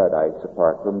one-world paradise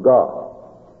apart from God.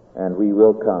 And we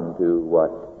will come to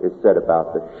what is said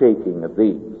about the shaking of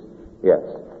these. Yes.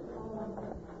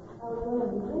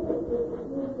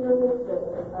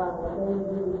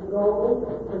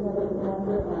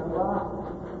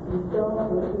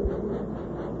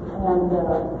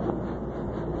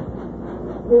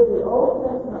 Did the Old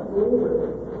Testament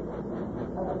believers,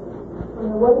 from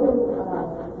the way you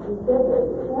said that,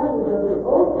 it sounded as though the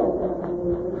Old Testament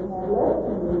believers had less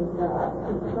than these gods,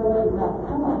 because Christ did not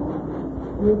come.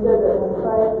 You said that when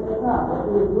Christ would come,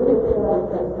 He would reestablish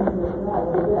that kingdom of God.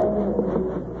 Does that mean that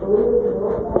the believers in the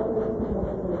Old Testament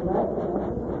was less than?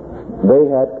 They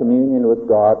had communion with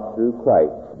God through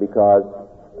Christ, because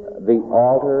the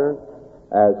altar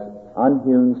as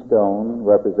unhewn stone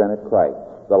represented Christ.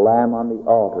 The lamb on the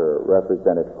altar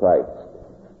represented Christ.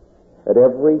 At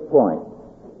every point,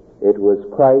 it was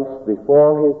Christ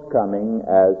before His coming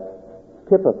as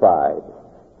typified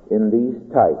in these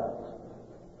types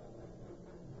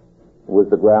was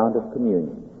the ground of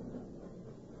communion,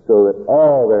 so that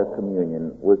all their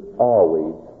communion was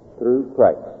always through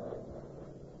Christ.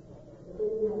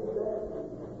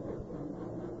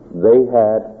 They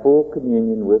had full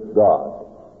communion with God.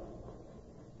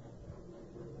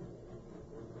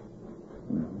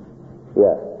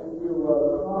 Yes. Could you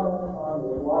comment on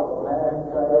what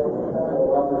man Christ and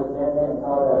temple understanding and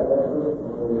how that differs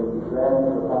from the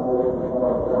granting of population of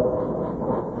ourselves?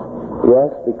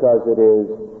 Yes, because it is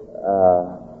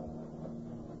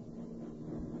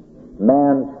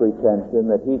man's pretension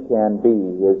that he can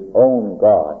be his own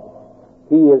God.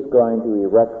 He is going to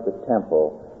erect the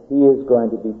temple. He is going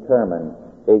to determine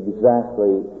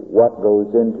exactly what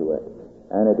goes into it.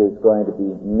 And it is going to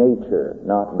be nature,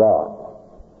 not God.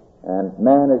 And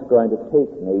man is going to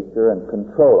take nature and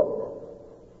control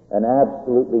it and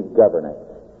absolutely govern it,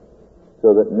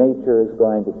 so that nature is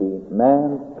going to be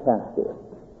man's captive.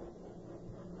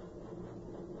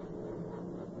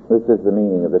 This is the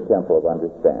meaning of the temple of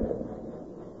understanding.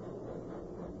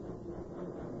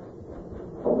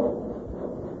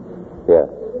 Yes.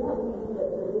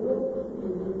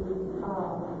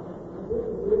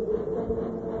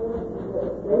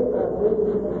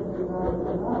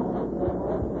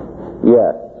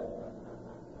 Yes.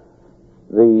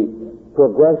 The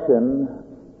progression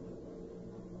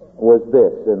was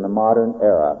this in the modern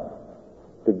era.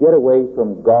 To get away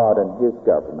from God and His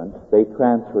government, they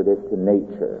transferred it to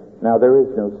nature. Now, there is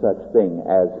no such thing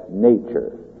as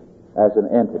nature, as an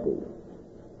entity.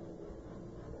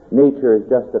 Nature is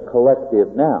just a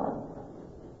collective noun.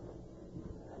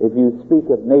 If you speak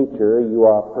of nature, you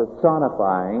are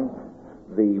personifying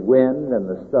the wind and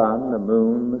the sun, the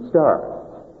moon, the stars.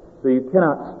 So you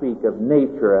cannot speak of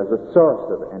nature as a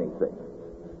source of anything.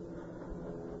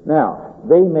 Now,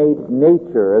 they made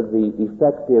nature the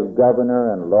effective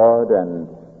governor and lord and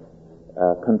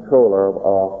controller of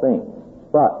all things.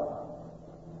 But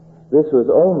this was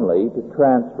only to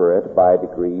transfer it by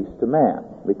degrees to man,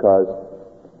 because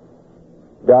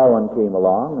Darwin came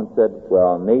along and said,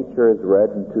 well, nature is red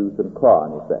in tooth and claw,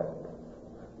 in effect.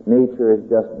 nature is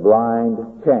just blind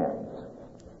chance.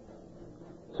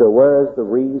 So where is the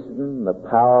reason, the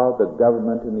power, the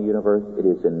government in the universe? It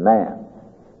is in man.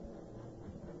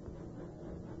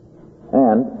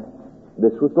 And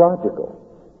this was logical.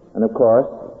 And of course,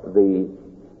 the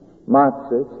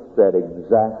Marxists said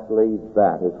exactly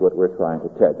that is what we're trying to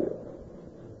tell you.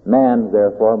 Man,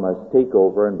 therefore, must take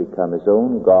over and become his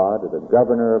own God, the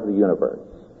governor of the universe,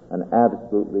 and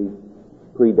absolutely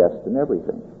predestine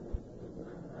everything.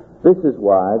 This is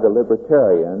why the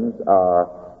libertarians are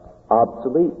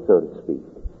obsolete, so to speak,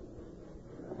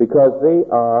 because they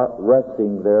are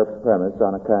resting their premise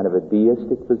on a kind of a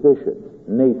deistic position,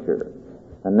 nature,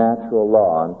 a natural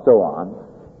law, and so on,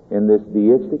 in this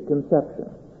deistic conception,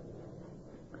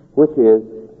 which is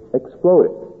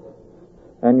exploded.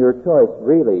 And your choice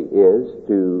really is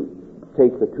to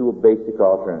take the two basic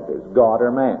alternatives, God or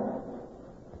man.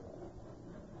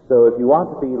 So if you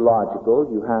want to be logical,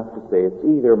 you have to say it's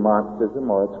either Marxism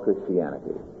or it's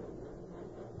Christianity.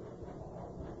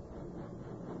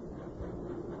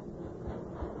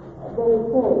 They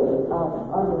say,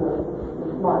 under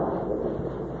the Marxist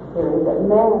theory, that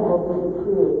man will be the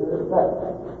creator, but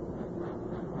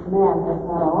man has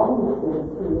not always been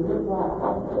created.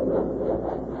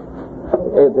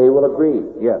 They will agree,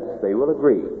 yes, they will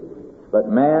agree. But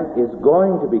man is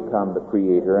going to become the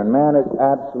creator, and man is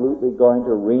absolutely going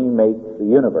to remake the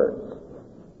universe.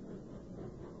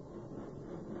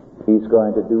 He's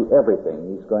going to do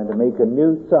everything. He's going to make a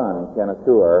new sun, Kenneth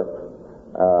Tour,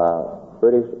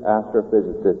 British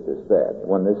astrophysicist, has said,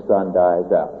 when this sun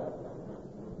dies out.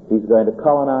 He's going to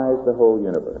colonize the whole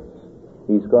universe.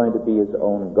 He's going to be his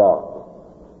own God.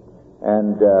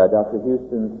 And Dr.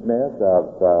 Houston Smith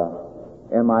of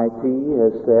MIT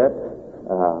has said,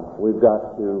 we've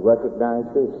got to recognize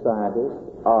this. Scientists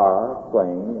are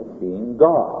playing at being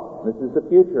God. This is the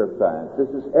future of science. This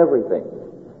is everything.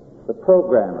 The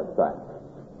program of science.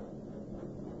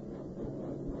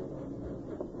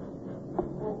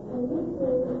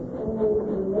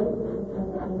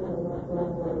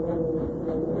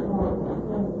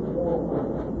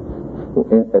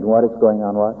 And what is going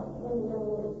on what?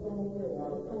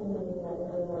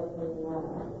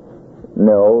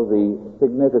 No, the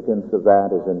significance of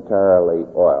that is entirely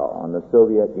oil. And the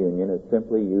Soviet Union is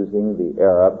simply using the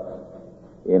Arabs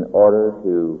in order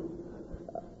to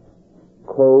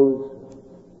close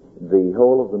the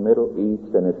whole of the Middle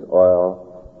East and its oil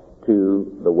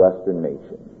to the Western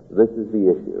nations. This is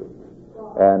the issue.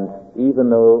 And even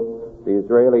though the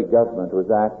Israeli government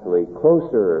was actually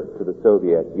closer to the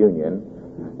Soviet Union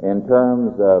in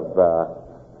terms of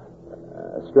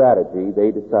strategy,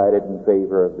 they decided in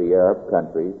favor of the Arab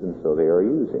countries, and so they are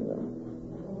using them.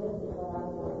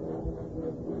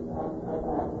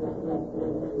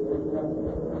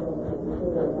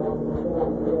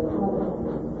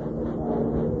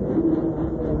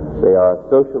 They are a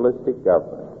socialistic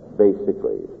government,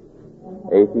 basically,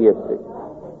 atheistic.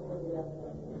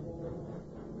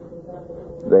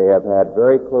 They have had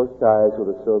very close ties with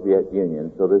the Soviet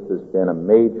Union, so this has been a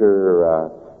major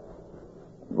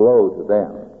blow to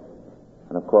them.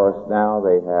 And of course, now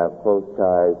they have close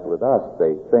ties with us,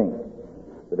 they think.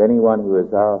 But anyone who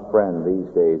is our friend these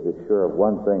days is sure of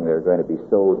one thing: they're going to be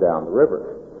sold down the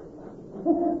river.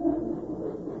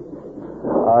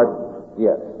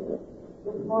 Yes.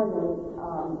 This morning,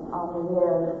 on the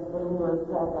air, when we were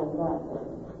traveling back,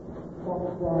 we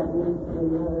heard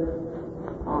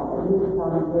news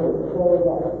on the day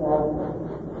that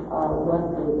one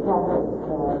of the Catholic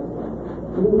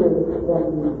leaders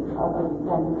up in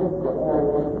San Francisco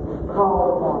area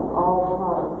called on all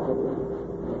Protestants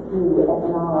to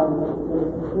acknowledge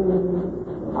the supreme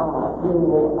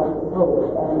rule of the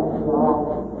Pope, and that we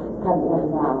all condemn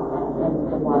now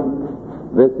against the one.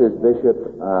 This is Bishop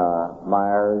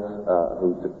Myers,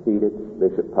 who succeeded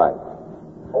Bishop Pike.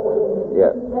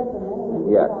 Yes.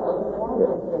 Yes.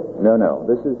 No.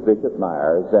 This is Bishop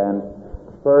Myers, and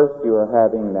first you are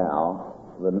having now,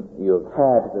 you have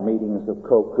had the meetings of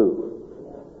COCU,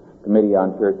 Committee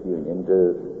on Church Union,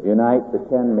 to unite the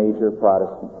 10 major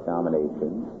Protestant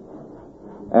denominations.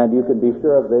 And you can be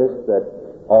sure of this, that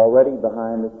already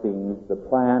behind the scenes, the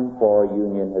plan for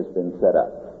union has been set up.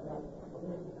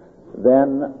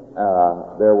 Then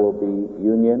there will be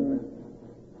union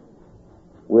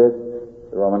with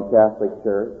the Roman Catholic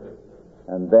Church,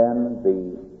 and then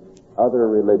the other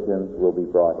religions will be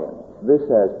brought in. This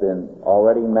has been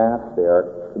already mapped. There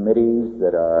are committees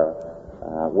that are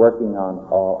working on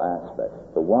all aspects.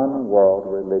 The one world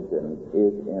religion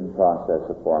is in process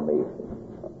of formation.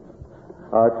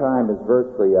 Our time is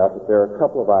virtually up, but there are a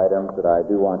couple of items that I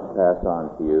do want to pass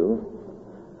on to you.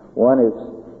 One is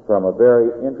from a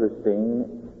very interesting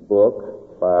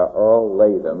book by Earl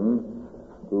Latham,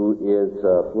 who is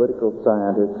a political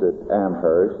scientist at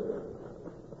Amherst.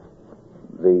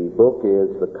 The book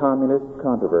is The Communist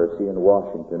Controversy in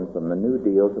Washington from the New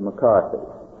Deal to McCarthy.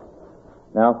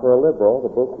 Now, for a liberal,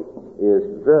 the book is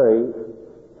very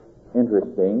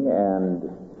interesting, and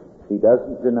he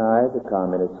doesn't deny the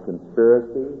communist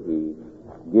conspiracy. He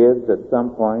gives, at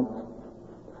some points,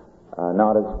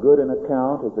 not as good an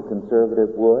account as a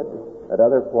conservative would. At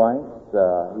other points,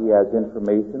 he has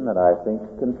information that I think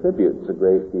contributes a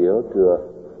great deal to a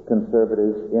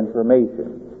conservative's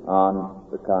information on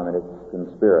the communist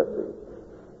conspiracy.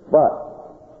 But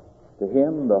to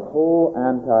him, the whole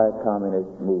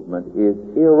anti-communist movement is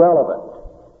irrelevant.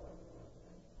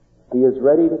 He is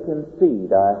ready to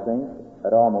concede, I think,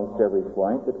 at almost every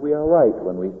point, that we are right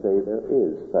when we say there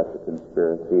is such a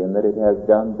conspiracy, and that it has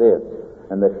done this,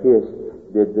 and that Hiss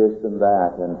did this and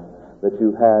that, and that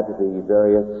you had the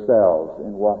various cells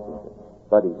in Washington.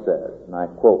 But he says, and I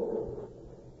quote,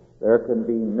 "There can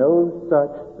be no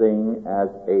such thing as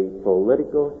a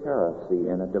political heresy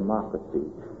in a democracy,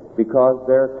 because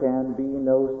there can be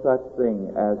no such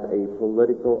thing as a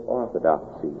political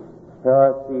orthodoxy.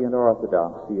 Heresy and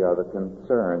orthodoxy are the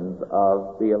concerns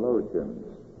of theologians."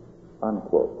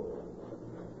 Unquote.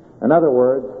 In other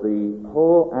words, the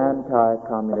whole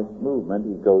anti-communist movement,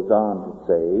 he goes on to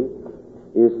say,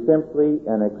 is simply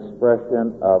an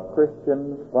expression of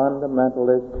Christian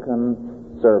fundamentalist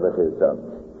conservatism.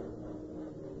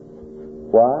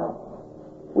 Why?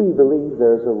 We believe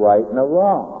there's a right and a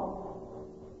wrong,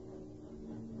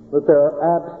 that there are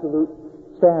absolute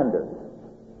standards.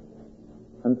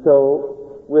 And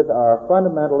so, with our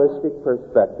fundamentalistic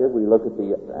perspective, we look at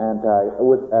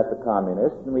the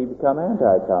communists, and we become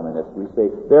anti-communist. We say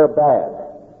they're bad,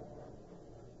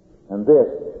 and this,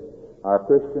 our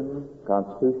Christian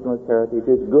constitutionalist heritage,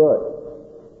 is good.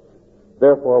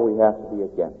 Therefore, we have to be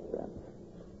against them.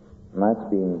 And that's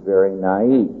being very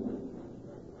naive.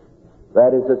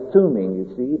 That is assuming,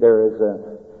 you see, there is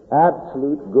an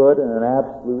absolute good and an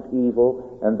absolute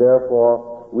evil, and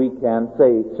therefore we can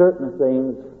say certain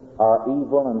things are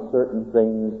evil and certain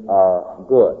things are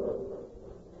good.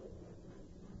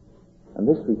 And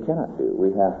this we cannot do.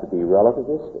 We have to be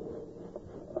relativistic.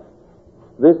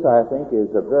 This, I think, is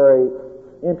a very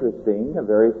interesting, a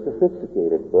very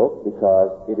sophisticated book,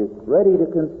 because it is ready to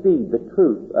concede the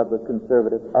truth of the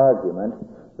conservative argument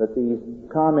that these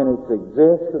communists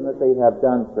exist and that they have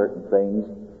done certain things,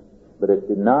 but it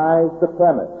denies the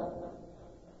premise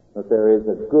that there is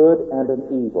a good and an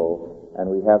evil, and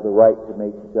we have the right to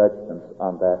make judgments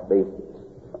on that basis.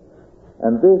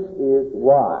 And this is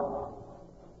why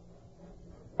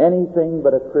anything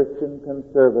but a Christian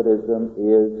conservatism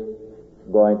is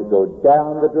going to go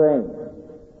down the drain.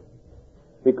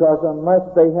 Because unless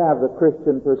they have the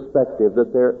Christian perspective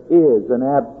that there is an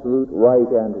absolute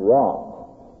right and wrong,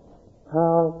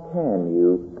 how can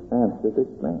you answer this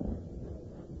man?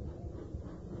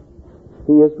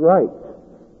 He is right.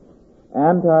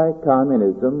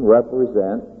 Anti-communism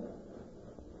represents,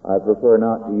 I prefer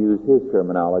not to use his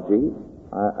terminology,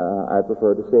 I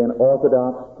prefer to say an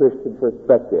orthodox Christian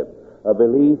perspective, a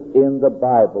belief in the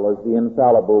Bible as the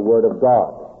infallible Word of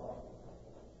God.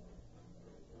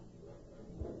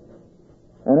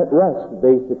 And it rests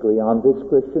basically on this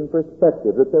Christian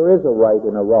perspective that there is a right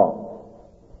and a wrong.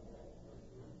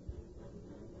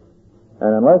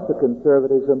 And unless the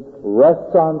conservatism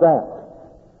rests on that,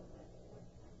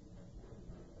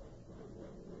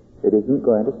 it isn't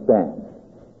going to stand.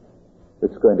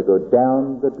 It's going to go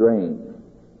down the drain.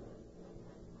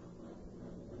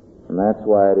 And that's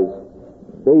why it is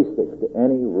basic to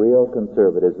any real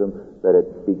conservatism that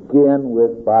it begin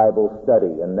with Bible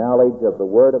study and knowledge of the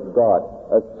Word of God,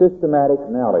 a systematic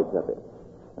knowledge of it.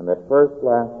 And that first,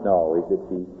 last knowledge, it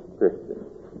be Christian.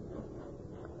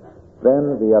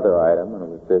 Then the other item, and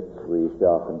with this we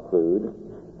shall conclude,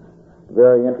 a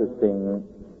very interesting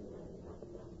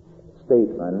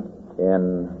statement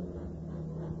in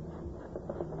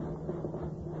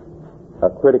a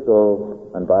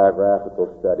critical and biographical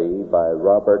study by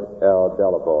Robert L.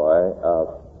 Delavoye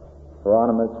of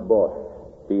Hieronymus Bosch,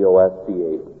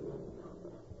 B-O-S-C-H,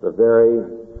 the very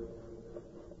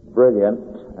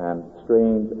brilliant and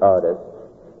strange artist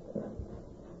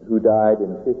who died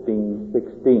in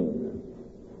 1516.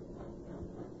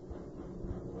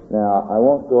 Now, I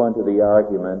won't go into the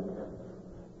argument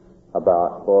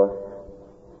about Bosch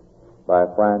by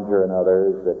Franger and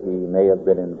others that he may have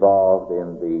been involved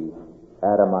in the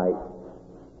Adamite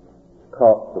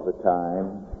cults of the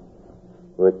time,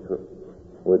 which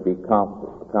would be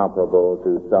comparable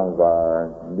to some of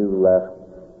our New Left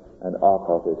and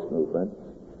occultist movements.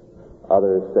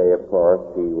 Others say, of course,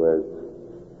 he was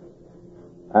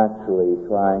actually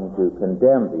trying to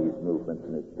condemn these movements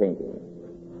in his painting.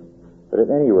 But at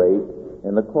any rate,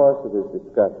 in the course of his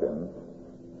discussion,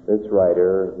 this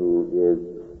writer, who is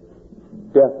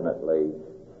definitely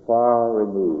far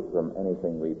removed from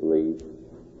anything we believe,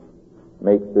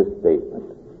 makes this statement.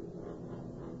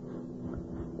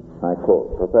 I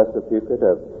quote, Professor Puckett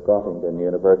of Gottingen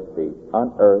University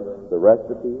unearthed the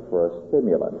recipe for a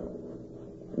stimulant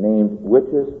named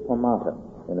witch's pomatum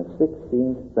in a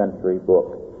 16th century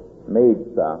book, made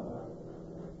some,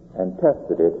 and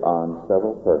tested it on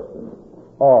several persons,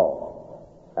 all,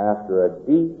 after a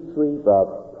deep sleep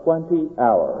of 20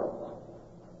 hours,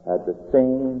 had the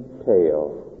same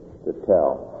tale to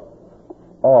tell.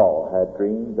 All had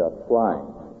dreamed of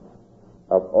flying,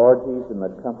 of orgies in the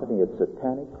company of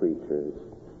satanic creatures,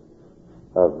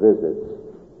 of visits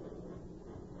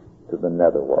to the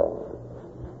netherworld.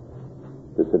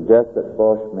 To suggest that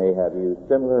Bosch may have used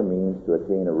similar means to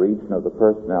attain a region of the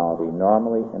personality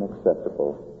normally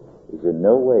inaccessible is in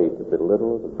no way to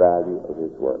belittle the value of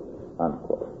his work,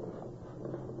 unquote.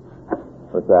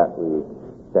 With that, we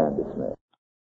stand dismissed.